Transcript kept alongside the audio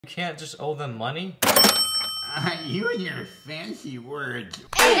You can't just owe them money? You and your fancy words.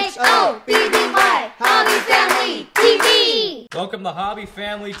 HobbyFamily HobbyFamily TV! Welcome to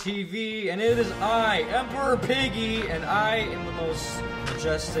HobbyFamilyTV, and it is I, Emperor Piggy, and I am the most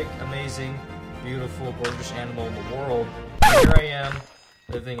majestic, amazing, beautiful, gorgeous animal in the world. Here I am,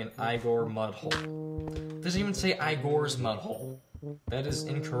 living in Igor Mudhole. It doesn't even say Igor's Mudhole. That is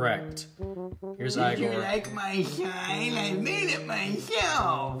incorrect. Here's Igor. Did you like my sign? I made it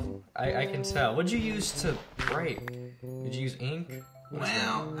myself. I can tell. What'd you use to write? Did you use ink?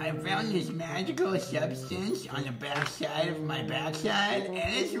 Well, I found this magical substance on the backside of my backside,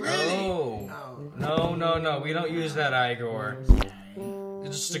 and it's really... Oh. No. We don't use that, Igor.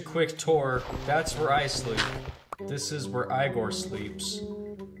 Just a quick tour. That's where I sleep. This is where Igor sleeps.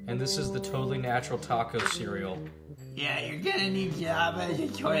 And this is the totally natural taco cereal. Yeah, you're gonna need Java as a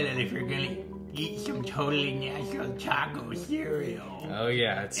toilet if you're gonna eat some totally natural taco cereal. Oh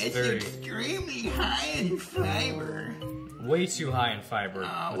yeah, it's very... extremely high in fiber. Way too high in fiber.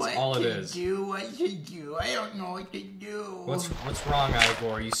 That's all it is. What to do? I don't know what to do. What's wrong,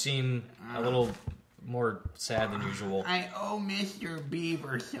 Igor? You seem a little more sad than usual. I owe Mr.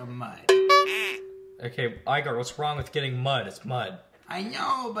 Beaver some mud. Okay, Igor, what's wrong with getting mud? It's mud. I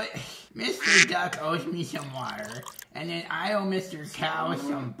know, but Mr. Duck owes me some water, and then I owe Mr. Cow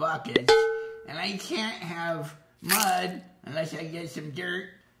some buckets, and I can't have mud unless I get some dirt,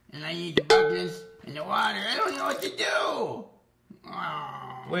 and I need the buckets and the water. I don't know what to do.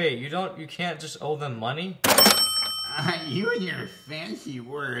 Oh. Wait, you can't just owe them money? You and your fancy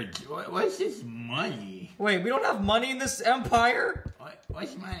words. What's this money? Wait, we don't have money in this empire?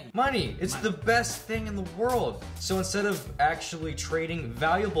 What's money? Money! It's the best thing in the world. So instead of actually trading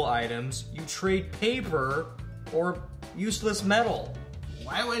valuable items, you trade paper or useless metal.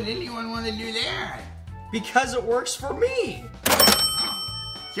 Why would anyone want to do that? Because it works for me!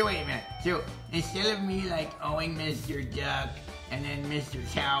 So wait a minute. So instead of me like owing Mr. Duck and then Mr.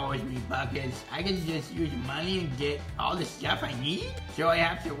 Cow owes me buckets, I can just use money and get all the stuff I need? So I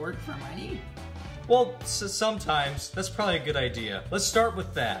have to work for money? Well, sometimes. That's probably a good idea. Let's start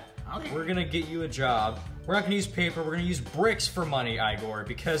with that. Okay. We're gonna get you a job. We're not gonna use paper, we're gonna use bricks for money, Igor,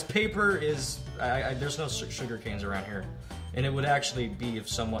 because paper is... there's no sugar canes around here. And it would actually be of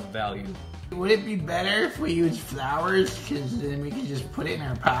somewhat value. Would it be better if we used flowers? Because then we could just put it in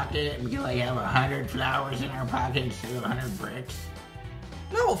our pocket. We could like have 100 flowers in our pocket instead of 100 bricks.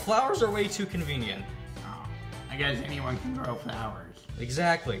 No, flowers are way too convenient. Oh, I guess anyone can grow flowers.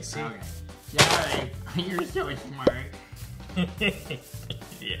 Exactly, see? Okay. Sorry, you're so smart.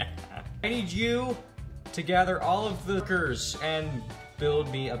 Yeah. I need you to gather all of the workers and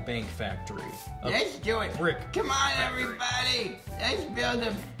build me a bank factory. Let's do it. Brick. Come on, everybody. Let's build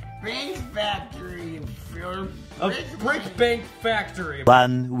a bank factory. A brick bank factory.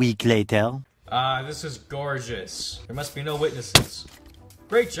 1 week later. This is gorgeous. There must be no witnesses.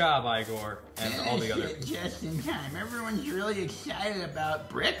 Great job, Igor, and all the other people. Just in time. Everyone's really excited about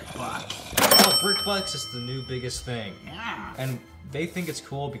brick bucks. Oh, brick bucks is the new biggest thing. Yeah. And they think it's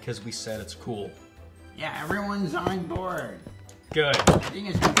cool because we said it's cool. Yeah, everyone's on board. Good. I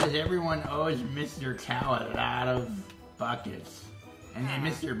think it's because everyone owes Mr. Cow a lot of buckets. And then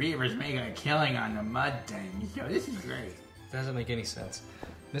Mr. Beaver's making a killing on the mud thing. So this is great. Doesn't make any sense.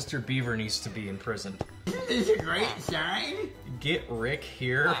 Mr. Beaver needs to be imprisoned. Isn't this a great sign? Get Rick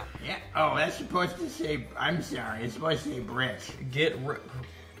here. Yeah. Oh, that's supposed to say... I'm sorry. It's supposed to say Brick. Get Rick.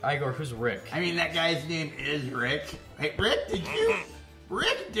 Igor, who's Rick? I mean, that guy's name is Rick. Hey, Rick, did you...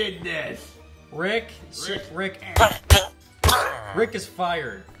 Rick did this. Rick? Rick is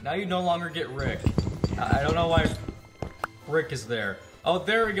fired. Now you no longer get Rick. I don't know why Rick is there. Oh,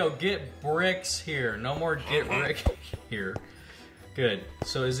 there we go. Get Bricks here. No more get Rick here. Good.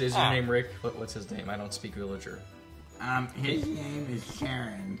 So is your name Rick? What's his name? I don't speak villager. His name is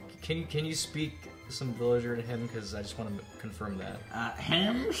Karen. Can you speak some villager to him? Because I just want to confirm that.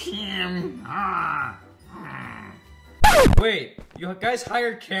 Him. Wait, you guys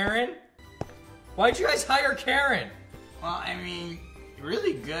hired Karen? Why'd you guys hire Karen? Well, I mean,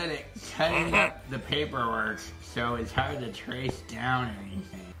 really good at cutting up the paperwork, so it's hard to trace down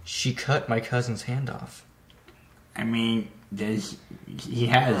anything. She cut my cousin's hand off. I mean, he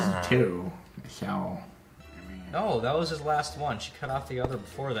has two, so... I mean, No, that was his last one. She cut off the other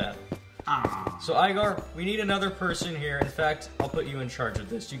before that. So, Igor, we need another person here. In fact, I'll put you in charge of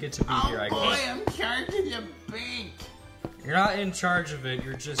this. You get to be here, Igor. Oh boy, I'm charging the bank! You're not in charge of it,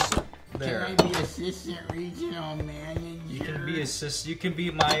 you're just there. Can I be assistant regional manager? You can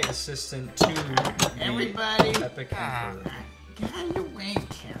be my assistant to everybody. Epic Emperor. Get out of the way,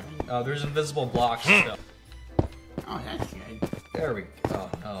 Karen. There's invisible blocks still. Oh, that's good. There we go.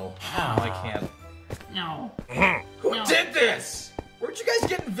 no. I can't. No. Who did this? Where'd you guys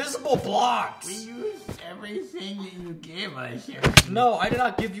get invisible blocks? We used everything that you gave us. No, I did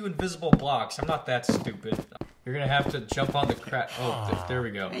not give you invisible blocks. I'm not that stupid. You're gonna have to jump on the crap. Oh, there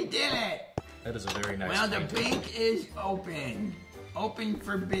we go. I did it. That is a very nice Well, the painting. bank is open. Open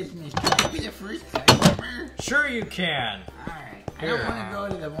for business. Can I be the first customer? Sure you can. Alright. I don't want to go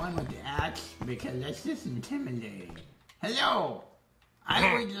to the one with the axe because that's just intimidating. Hello.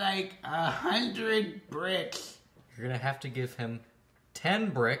 I would like 100 bricks. You're gonna have to give him 10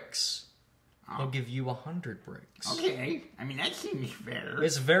 bricks. He'll give you 100 bricks. Okay. I mean, that seems fair.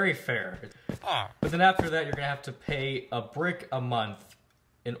 It's very fair. But then after that, you're gonna have to pay a brick a month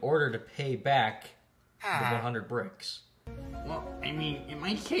in order to pay back the 100 bricks. Well, I mean, it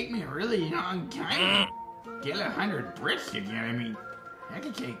might take me a really long time to get 100 bricks again. I mean, that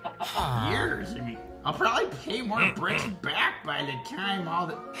could take years. I mean, I'll probably pay more bricks back by the time all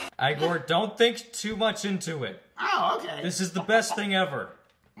the... Igor, don't think too much into it. Oh, okay. This is the best thing ever.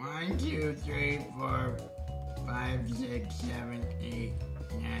 1, 2, 3, 4, 5, 6, 7, 8,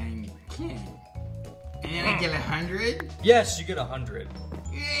 9, 10. And then I get 100? Yes, you get 100.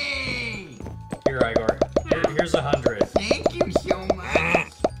 Yay! Here, Igor. Here's 100. Thank you so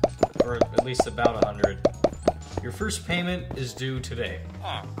much. Or at least about 100. Your first payment is due today.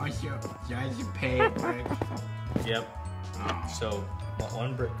 Oh, so I should pay a brick. Yep. Oh, So,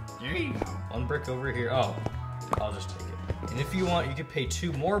 one brick. there you go. One brick over here. Oh, I'll just take it. And if you want, you can pay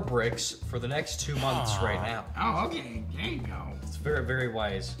 2 more bricks for the next 2 months right now. Oh, okay. There you go. It's very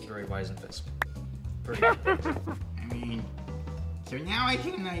wise investment. Very good. I mean, so now I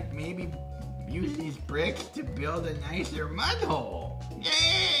can, like, maybe use these bricks to build a nicer mud hole. Yay!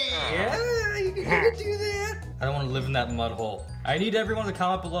 Yeah, you can do that. I don't want to live in that mud hole. I need everyone to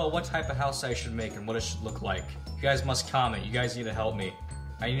comment below what type of house I should make and what it should look like. You guys must comment. You guys need to help me.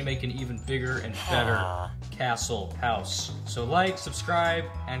 I need to make an even bigger and better castle house. So like, subscribe,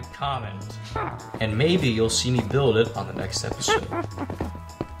 and comment. And maybe you'll see me build it on the next episode. Man,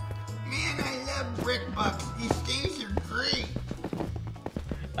 I love brick bucks. These things are great.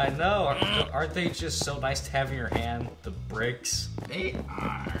 I know. Aren't they just so nice to have in your hand? The bricks. They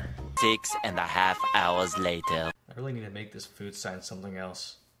are. 6.5 hours later. I really need to make this food sign something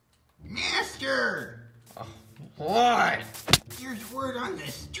else. Master! What? There's word on the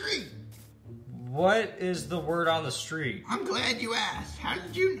street. What is the word on the street? I'm glad you asked. How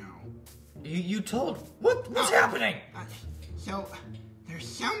did you know? You told. What's happening? So, there's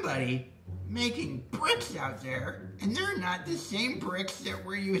somebody making bricks out there, and they're not the same bricks that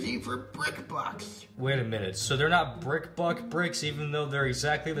we're using for brick bucks. Wait a minute. So they're not brick buck bricks, even though they're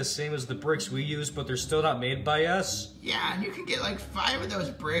exactly the same as the bricks we use, but they're still not made by us? Yeah, and you can get like 5 of those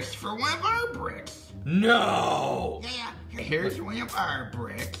bricks for one of our bricks. No! Yeah. Here's one of our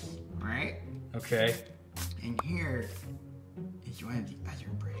bricks, right? Okay. And here is one of the other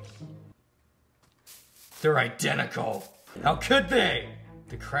bricks. They're identical. How could they?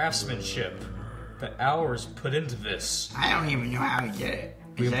 The craftsmanship, the hours put into this. I don't even know how he did it.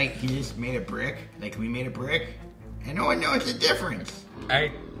 It's like he just made a brick, like we made a brick, and no one knows the difference.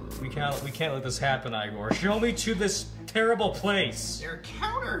 We can't let this happen, Igor. Show me to this terrible place. They're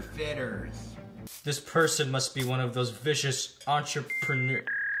counterfeiters. This person must be one of those vicious entrepreneur.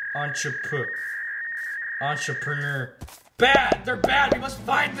 Bad! They're bad! We must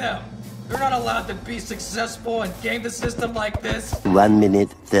find them! They're not allowed to be successful and game the system like this! 1 minute,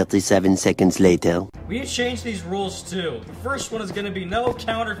 37 seconds later. We need to change these rules too. The first one is gonna be no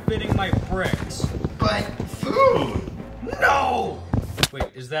counterfeiting my bricks. But food! No! Wait,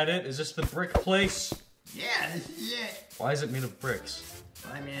 is that it? Is this the brick place? Yeah, this is it. Why is it made of bricks?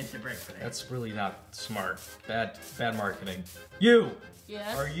 Well, I mean, it's a brick place. That's really not smart. Bad marketing. You!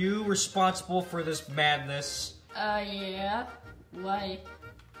 Yes? Are you responsible for this madness? Yeah. Why?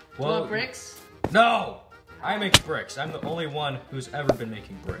 Well, Want bricks? No! I make bricks. I'm the only one who's ever been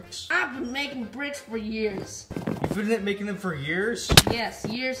making bricks. I've been making bricks for years. You've been making them for years? Yes,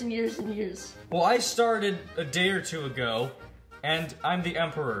 years and years and years. Well, I started a day or 2 ago, and I'm the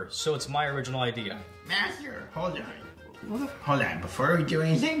Emperor, so it's my original idea. Master, hold on. Hold on, before we do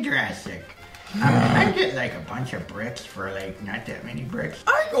anything drastic, can I get like a bunch of bricks for like not that many bricks?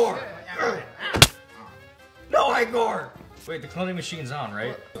 Igor! No, Igor! Wait, the cloning machine's on,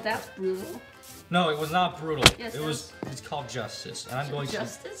 right? That's brutal. No, it was not brutal. Yes, It's called justice, and I'm going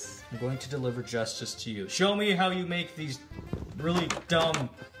Justice? to deliver justice to you. Show me how you make these really dumb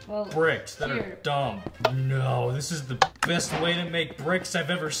Well, bricks that are here. dumb. No, this is the best way to make bricks I've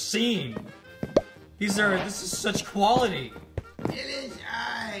ever seen. This is such quality. It is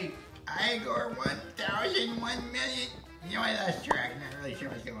Igor 1001 million You know, I lost track. I'm not really sure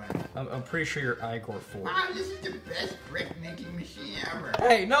what's going on. I'm pretty sure you're Igor 4. Wow, this is the best brick-making machine ever.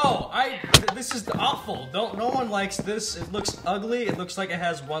 Hey, no! This is awful. No one likes this. It looks ugly. It looks like it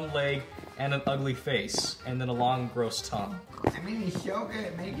has one leg and an ugly face, and then a long, gross tongue. I mean, he's so good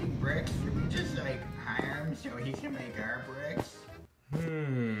at making bricks. Should we just, like, hire him so he can make our bricks?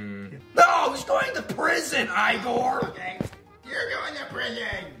 No! He's going to prison, Igor! Okay, you're going to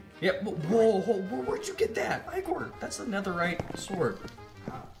prison! Yeah, whoa, where'd you get that? Igor, that's a netherite sword.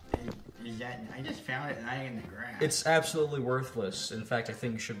 Is that, I just found it lying in the grass. It's absolutely worthless. In fact, I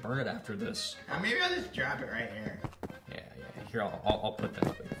think you should burn it after this. Maybe I'll just drop it right here. Yeah. Here, I'll put that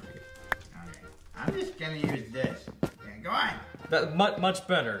away for you. Okay. I'm just gonna use this. Okay, go on. That much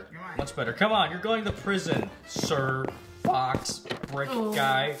better. Come on. Much better. Come on, you're going to prison, sir. Fox, brick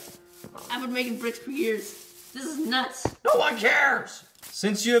guy. I've been making bricks for years. This is nuts. No one cares!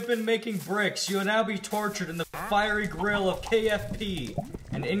 Since you have been making bricks, you will now be tortured in the fiery grill of KFP.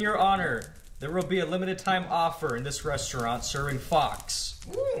 And in your honor, there will be a limited time offer in this restaurant serving fox.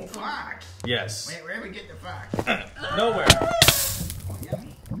 Ooh, fox. Yes. Wait, where did we get the fox? Nowhere. Oh,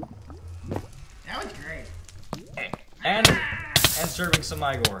 yummy. That was great. And serving some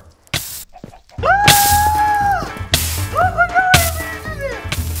Igor.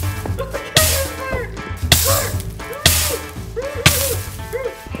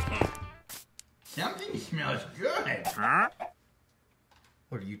 Something smells good.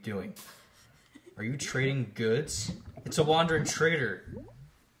 What are you doing? Are you trading goods? It's a wandering trader.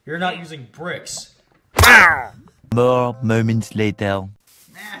 You're not using bricks. More moments later.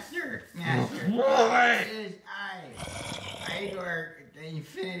 Master. What? It is Igor, the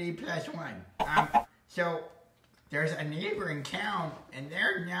Infinity +1. So, there's a neighbor in town, and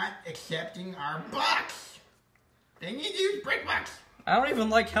they're not accepting our bucks. They need to use brick bucks. I don't even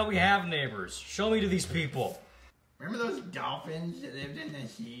like how we have neighbors. Show me to these people. Remember those dolphins that lived in the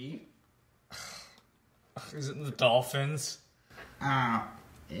sea? Is it the dolphins? Oh,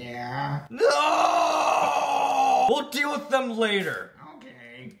 yeah. No! We'll deal with them later.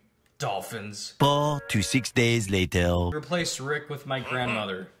 Okay. Dolphins. 4 to 6 days later. Replace Rick with my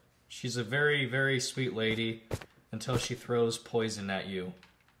grandmother. She's a very, very sweet lady until she throws poison at you.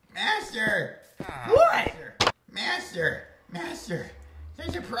 Master! What? Master,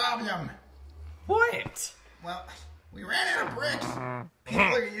 there's a problem. What? Well, we ran out of bricks.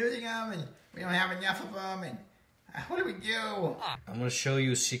 People are using them, and we don't have enough of them, and what do we do? I'm gonna show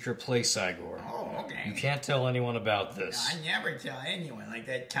you a secret place, Igor. Oh, okay. You can't tell anyone about this. I never tell anyone. Like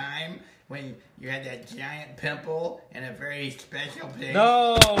that time when you had that giant pimple in a very special place.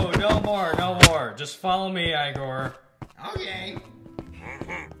 No more. Just follow me, Igor. Okay.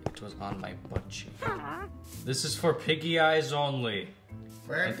 It was on my butt cheek. This is for piggy eyes only.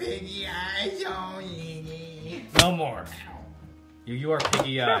 For piggy eyes only. No more. You are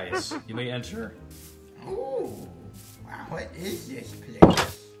piggy eyes. You may enter. Ooh. Wow, what is this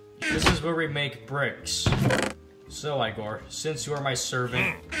place? This is where we make bricks. So, Igor, since you are my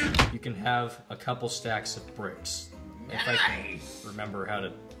servant, you can have a couple stacks of bricks. If I can remember how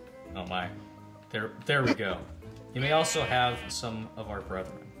to... Oh my. There we go. You may also have some of our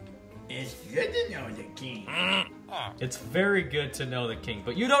brethren. It's good to know the king. It's very good to know the king,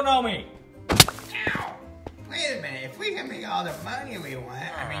 but you don't know me! Ow! Wait a minute, if we can make all the money we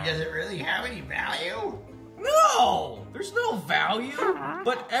want, I mean, does it really have any value? No! There's no value!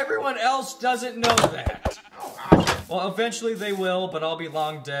 But everyone else doesn't know that. Oh, awesome. Well, eventually they will, but I'll be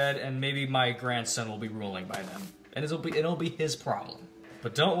long dead, and maybe my grandson will be ruling by then. And it'll be his problem.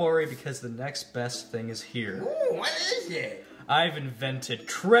 But don't worry, because the next best thing is here. Ooh, what is it? I've invented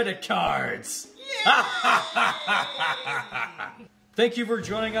credit cards! Thank you for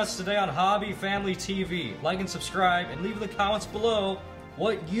joining us today on HobbyFamilyTV. Like and subscribe, and leave in the comments below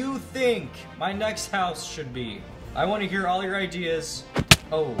what you think my next house should be. I want to hear all your ideas.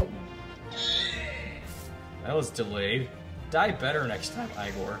 Oh. That was delayed. Die better next time,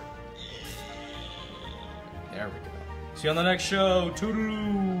 Igor. There we go. See you on the next show.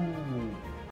 Toodaloo!